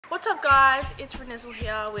What's up guys, it's Renee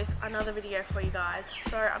here with another video for you guys.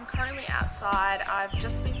 So I'm currently outside. I've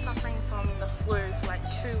just been suffering from the flu for like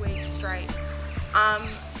 2 weeks straight.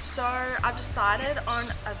 So I've decided on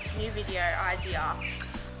a new video idea.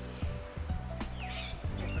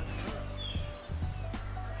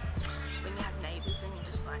 When you have neighbours and you're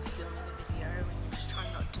just like filming a video and you're just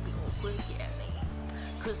trying not to be awkward, yeah, me.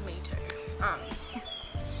 Cause me too.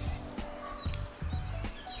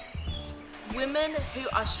 Women who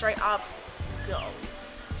are straight up girls.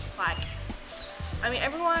 Like, I mean,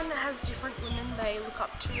 everyone has different women they look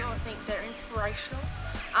up to or think they're inspirational.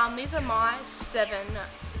 These are my 7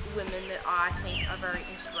 women that I think are very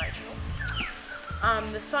inspirational.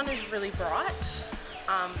 The sun is really bright.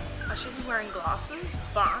 I should be wearing glasses,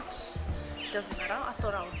 but it doesn't matter. I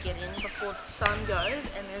thought I would get in before the sun goes,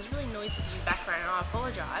 and there's really noises in the background, and I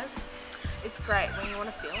apologise. It's great when you want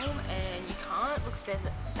to film and you can't because there's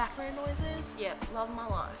background noises. Yep, love my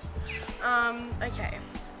life. Okay,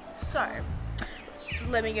 so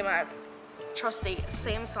let me get my trusty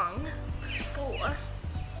Samsung 4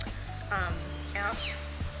 out.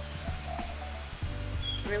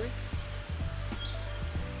 Really?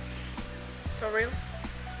 For real?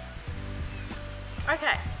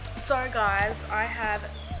 Okay, so guys, I have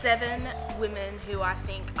 7 women who I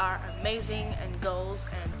think are amazing and goals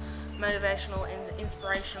and motivational and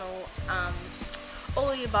inspirational, all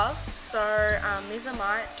of the above. So these are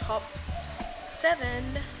my top 7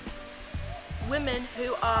 women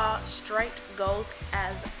who are straight goals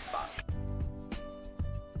as fuck.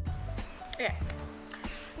 Yeah.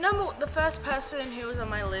 The first person who was on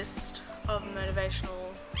my list of motivational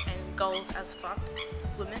and goals as fuck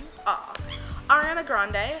women are Ariana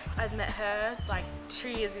Grande. I've met her like 2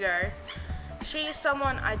 years ago. She is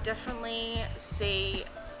someone I definitely see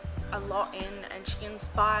a lot in, and she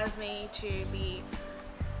inspires me to be,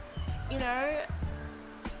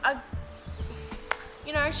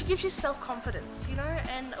 she gives you self-confidence,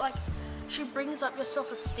 and like she brings up your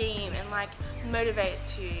self-esteem and like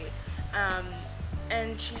motivates you,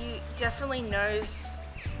 and she definitely knows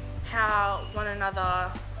how one another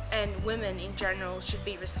and women in general should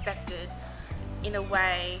be respected in a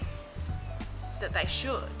way that they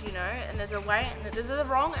should, and there's a way, and there's a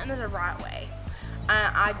wrong and there's a right way.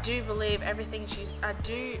 I do believe I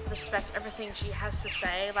do respect everything she has to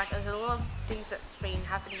say. Like, there's a lot of things that's been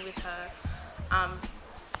happening with her.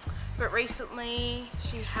 But recently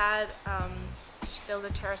she had, there was a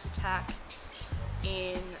terrorist attack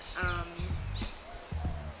in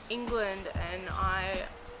England, and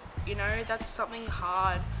that's something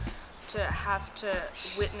hard to have to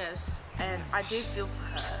witness, and I do feel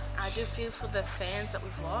for her. I do feel for the fans that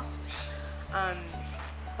we've lost.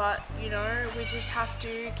 But, we just have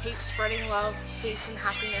to keep spreading love, peace and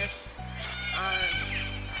happiness.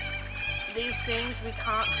 These things we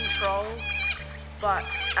can't control, but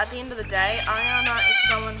at the end of the day, Ariana is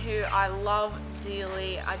someone who I love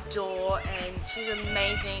dearly, adore, and she's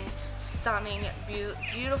amazing, stunning,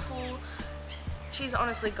 beautiful. She's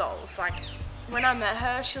honestly goals. Like, when I met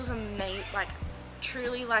her, she was amazing, like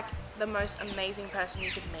truly like the most amazing person you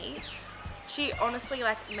could meet. She honestly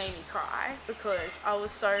like made me cry because I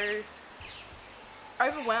was so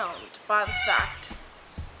overwhelmed by the fact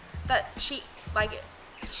that she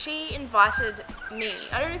invited me.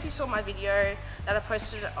 I don't know if you saw my video that I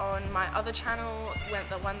posted on my other channel,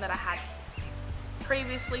 the one that I had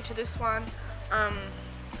previously to this one. I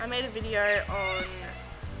made a video on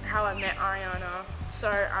how I met Ariana.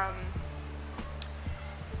 So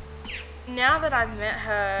now that I've met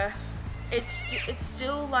her, it's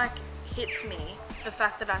still like hits me, the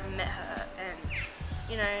fact that I've met her and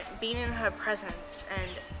been in her presence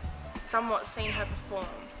and somewhat seen her perform.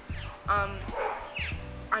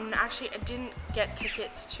 I didn't get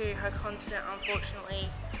tickets to her concert, unfortunately,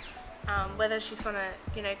 whether she's gonna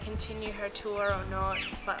continue her tour or not,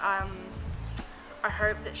 but I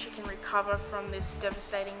hope that she can recover from this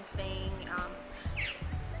devastating thing.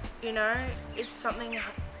 It's something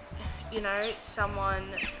someone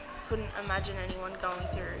couldn't imagine anyone going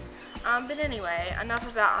through. But anyway, enough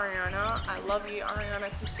about Ariana. I love you, Ariana,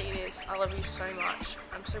 if you see this. I love you so much.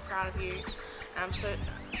 I'm so proud of you. And I'm so,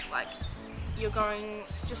 you're going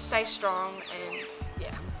to stay strong, and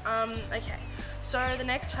yeah. Okay, so the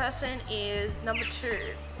next person is number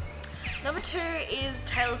 2. Number 2 is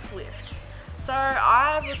Taylor Swift. So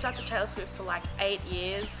I've looked up to Taylor Swift for like 8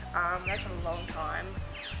 years. That's a long time.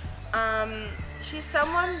 She's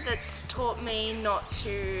someone that's taught me not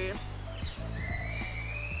to...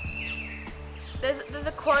 There's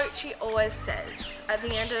a quote she always says at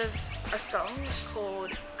the end of a song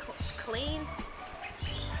called Clean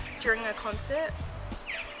during a concert,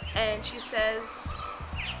 and she says,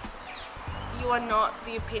 you are not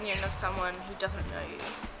the opinion of someone who doesn't know you.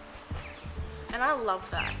 And I love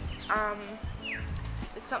that.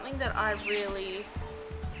 It's something that I really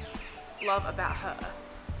love about her.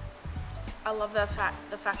 I love the fact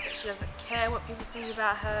that she doesn't care what people think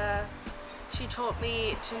about her. She taught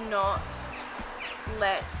me to not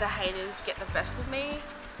let the haters get the best of me.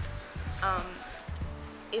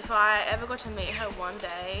 If I ever got to meet her one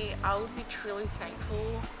day, I would be truly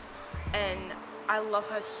thankful, and I love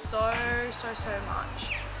her so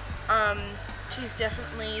much. She's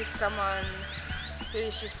definitely someone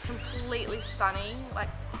who's just completely stunning. Like,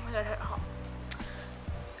 oh my god,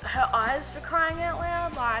 her eyes, for crying out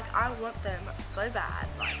loud, like, I want them so bad.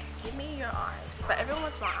 Like, give me your eyes. But everyone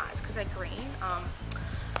wants my eyes because they're green.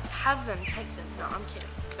 Have them, take them. No, I'm kidding.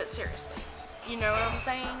 But seriously, you know what I'm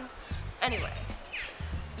saying? Anyway,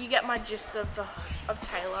 you get my gist of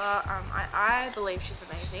Taylor. I believe she's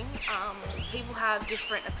amazing. People have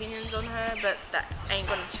different opinions on her, but that ain't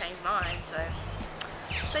gonna change mine, so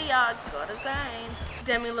see ya, gotta say.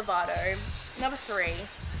 Demi Lovato, number 3.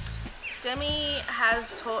 Demi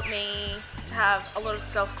has taught me to have a lot of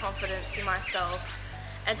self-confidence in myself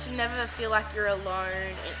and to never feel like you're alone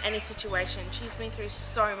in any situation. She's been through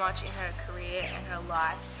so much in her career and her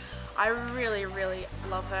life. I really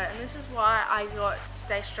love her, and this is why I got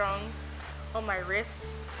Stay Strong on my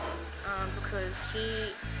wrists, because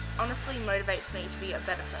she honestly motivates me to be a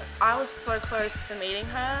better person. I was so close to meeting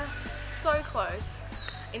her, so close,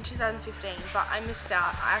 in 2015, but I missed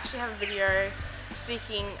out. I actually have a video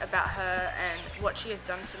speaking about her and what she has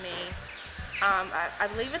done for me. I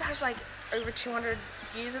believe it has like over 200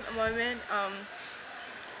 views at the moment.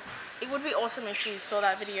 It would be awesome if she saw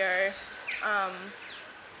that video.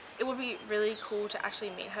 It would be really cool to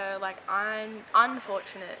actually meet her. Like, I'm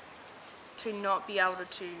unfortunate to not be able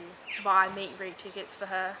to buy meet and greet tickets for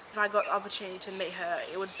her. If I got the opportunity to meet her,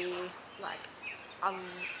 it would be like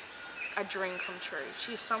a dream come true.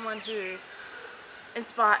 She's someone who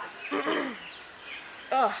inspires.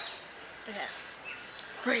 Oh, okay.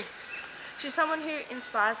 Breathe. She's someone who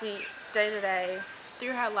inspires me day to day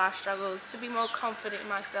through her life struggles to be more confident in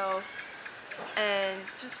myself, and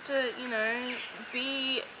just to, you know,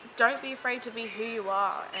 don't be afraid to be who you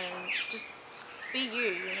are and just be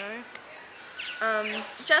you know.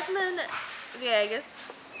 Jasmine Villegas,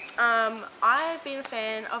 I've been a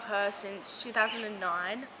fan of her since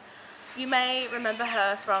 2009. You may remember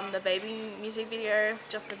her from the Baby music video,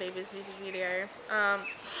 Justin Bieber's music video.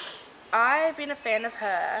 I've been a fan of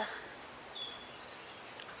her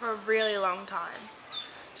for a really long time.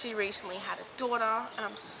 She recently had a daughter, and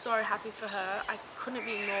I'm so happy for her. I couldn't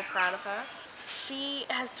be more proud of her. She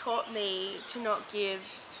has taught me to not give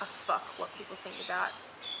a fuck what people think about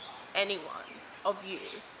anyone of you.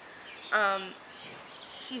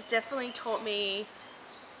 She's definitely taught me,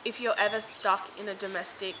 if you're ever stuck in a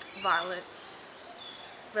domestic violence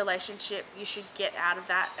relationship, you should get out of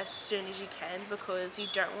that as soon as you can, because you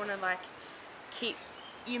don't want to like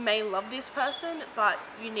you may love this person, but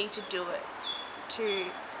you need to do it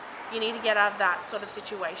you need to get out of that sort of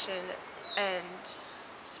situation and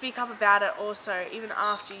speak up about it also, even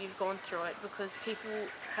after you've gone through it, because people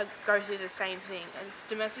go through the same thing. And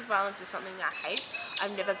domestic violence is something I hate.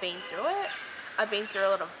 I've never been through it. I've been through a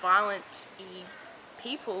lot of violent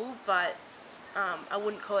people, but I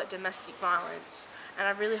wouldn't call it domestic violence. And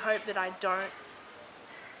I really hope that I don't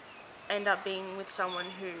end up being with someone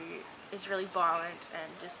who is really violent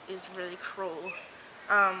and just is really cruel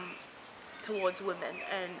towards women.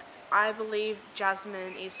 And I believe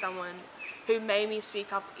Jasmine is someone who made me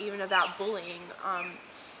speak up even about bullying,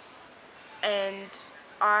 and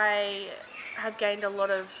I have gained a lot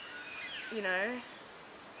of, you know,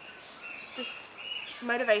 just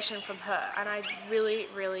motivation from her, and I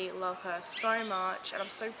really love her so much, and I'm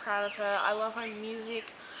so proud of her. I love her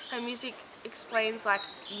music. Her music explains like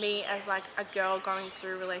me as like a girl going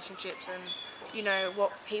through relationships, and you know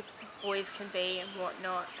what boys can be and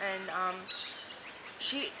whatnot. And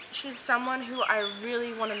she's someone who I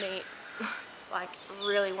really want to meet. Like,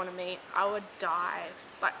 really want to meet. I would die.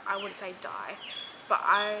 Like, I wouldn't say die, but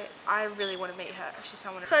I really want to meet her. She's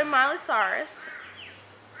someone. So Miley Cyrus,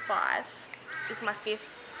 5, is my 5th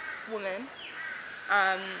woman.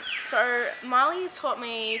 So Miley has taught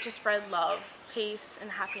me to spread love, peace,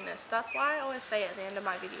 and happiness. That's why I always say it at the end of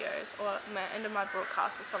my videos or at the end of my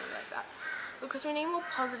broadcast or something like that, because we need more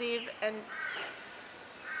positive and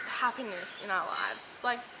happiness in our lives.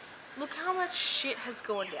 Like, look how much shit has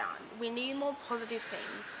gone down. We need more positive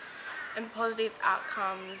things and positive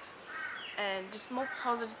outcomes and just more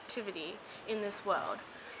positivity in this world.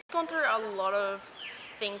 She's gone through a lot of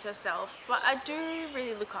things herself, but I do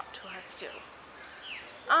really look up to her still.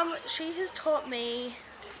 She has taught me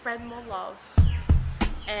to spread more love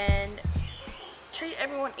and treat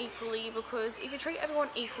everyone equally, because if you treat everyone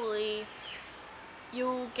equally,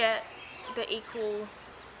 you'll get the equal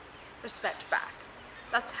respect back.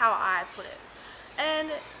 That's how I put it.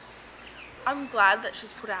 And I'm glad that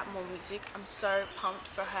she's put out more music. I'm so pumped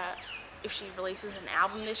for her. If she releases an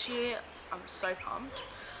album this year, I'm so pumped.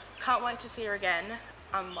 Can't wait to see her again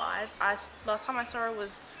live. Last time I saw her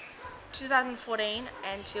was 2014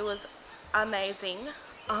 and she was amazing.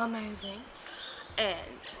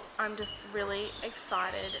 And I'm just really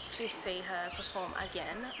excited to see her perform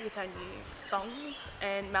again with her new songs,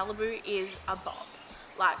 and Malibu is a bop.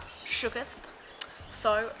 Like, shooketh.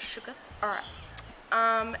 So shooketh. Alright.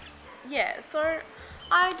 Yeah, so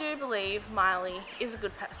I do believe Miley is a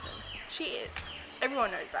good person. She is.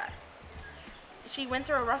 Everyone knows that. She went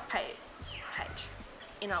through a rough page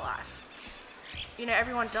in her life. You know,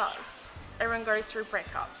 everyone does. Everyone goes through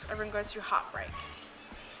breakups. Everyone goes through heartbreak.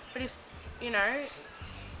 But if, you know,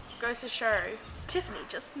 goes to show, Tiff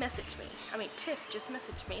just messaged me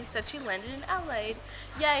and said she landed in Adelaide.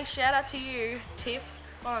 Yay, shout out to you, Tiff,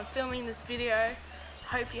 while I'm filming this video.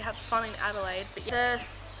 Hope you have fun in Adelaide. But yeah. The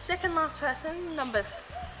second last person, number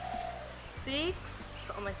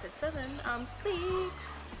 6, almost said 7, 6.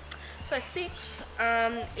 So 6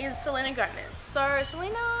 is Selena Gomez. So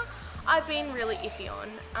Selena, I've been really iffy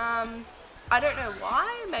on. I don't know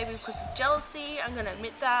why, maybe because of jealousy. I'm gonna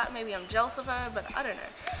admit that. Maybe I'm jealous of her, but I don't know.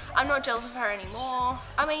 I'm not jealous of her anymore.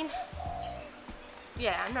 I mean,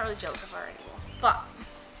 yeah, I'm not really jealous of her anymore. But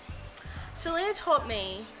Selena taught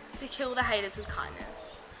me to kill the haters with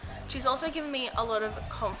kindness. She's also given me a lot of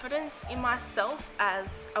confidence in myself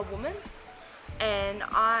as a woman, and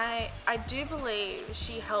I do believe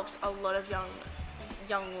she helps a lot of young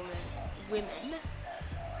women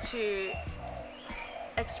to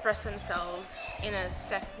express themselves in a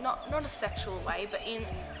not a sexual way, but in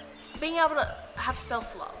being able to have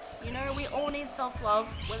self-love. You know, we all need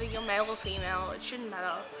self-love, whether you're male or female, it shouldn't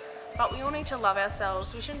matter. But we all need to love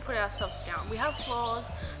ourselves. We shouldn't put ourselves down. We have flaws,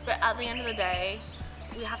 but at the end of the day,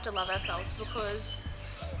 we have to love ourselves, because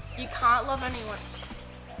you can't love anyone.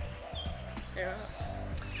 Yeah.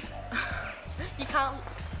 You can't.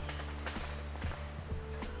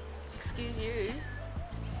 Excuse you.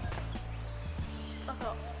 Fuck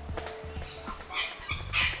off.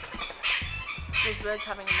 This bird's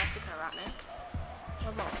having a massacre right now.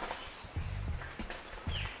 Come on.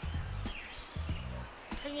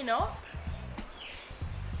 Can you not?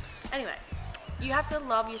 Anyway, you have to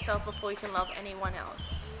love yourself before you can love anyone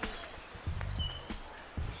else.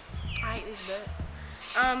 I hate these birds.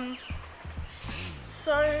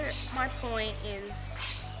 So my point is,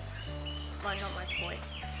 well, not my point.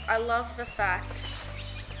 I love the fact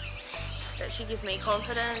that she gives me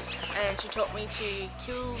confidence, and she taught me to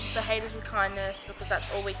kill the haters with kindness, because that's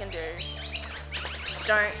all we can do.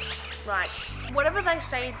 Don't, like, whatever they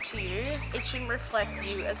say to you, it shouldn't reflect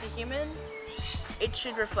you as a human. It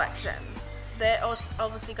should reflect them. They're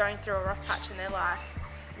obviously going through a rough patch in their life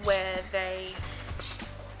where they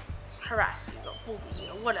harass you or bully you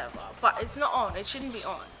or whatever, but it's not on. It shouldn't be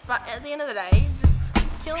on. But at the end of the day, just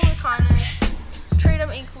kill them with kindness, treat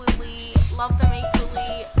them equally, love them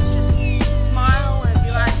equally, just smile and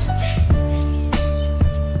be like,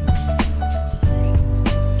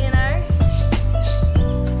 you know,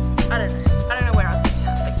 I don't know where I was getting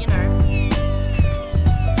at, but you know.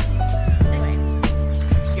 Anyway,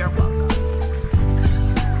 you're welcome.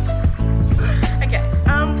 Okay,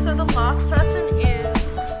 so the last person is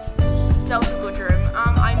Delta Goodrum.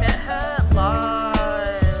 I met her last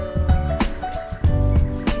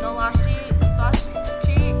year,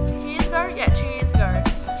 2 years ago? Yeah, 2 years ago,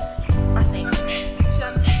 I think.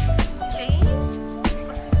 2015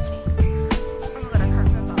 or 16? Oh my god, I can't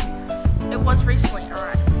remember. It was recently,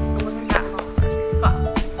 alright. It wasn't that long ago. But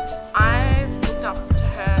I've looked up to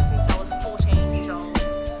her since I was 14 years old.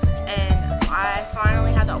 And I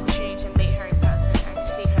finally had the opportunity to meet her in person and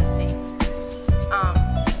see her sing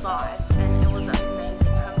live. And it was amazing.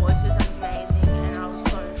 Her voice is amazing. And I was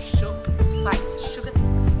so shook. Like,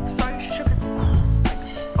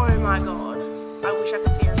 oh my god, I wish I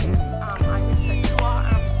could see her again. I miss her tour,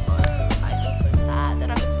 and I feel so sad that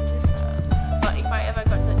I couldn't miss her. But if I ever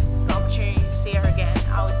got the opportunity to see her again,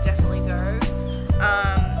 I would definitely go.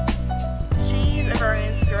 She's a very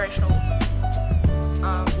inspirational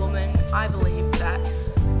woman. I believe that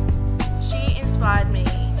she inspired me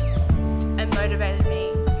and motivated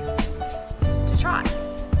me to try,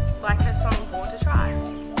 like her song Born to Try.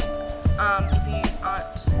 If you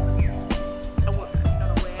aren't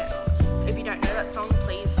if you don't know that song,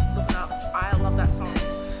 please look it up. I love that song.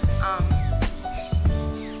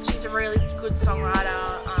 she's a really good songwriter.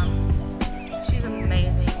 She's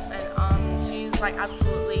amazing, and she's like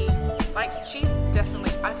absolutely, like she's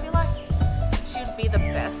definitely, I feel like she would be the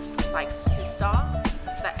best like sister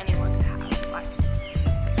that anyone could have. Like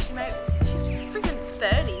she's freaking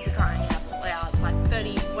 30 for crying out loud, like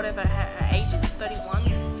 30, whatever her age is,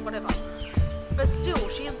 31, whatever. But still,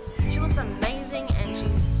 she looks amazing, and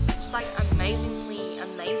she's just like amazingly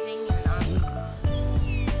amazing, and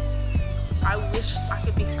I wish I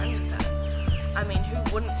could be friends with her. I mean,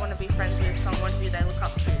 who wouldn't want to be friends with someone who they look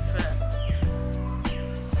up to for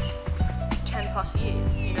 10 plus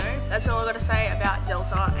years, you know? That's all I got to say about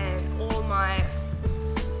Delta and all my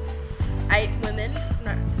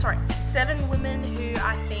 7 women who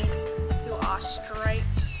I think who are straight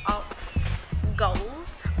up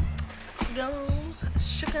goals.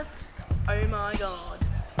 Shooketh. Oh my god.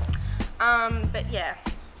 But yeah,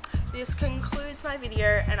 this concludes my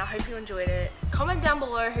video, and I hope you enjoyed it. Comment down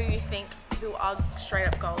below who you think who are straight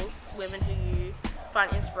up goals, women who you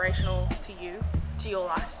find inspirational to you, to your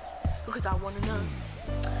life, because I want to know.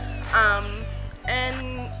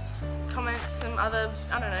 And comment some other,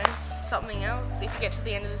 I don't know, something else. If you get to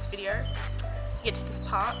the end of this video, get to this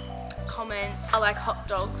part, comment, I like hot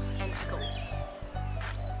dogs and pickles.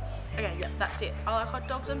 Okay, yeah, that's it. I like hot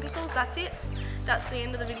dogs and pickles, that's it. That's the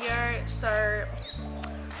end of the video. So,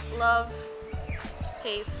 love,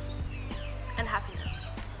 peace, and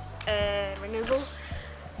happiness. And Renee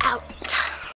out.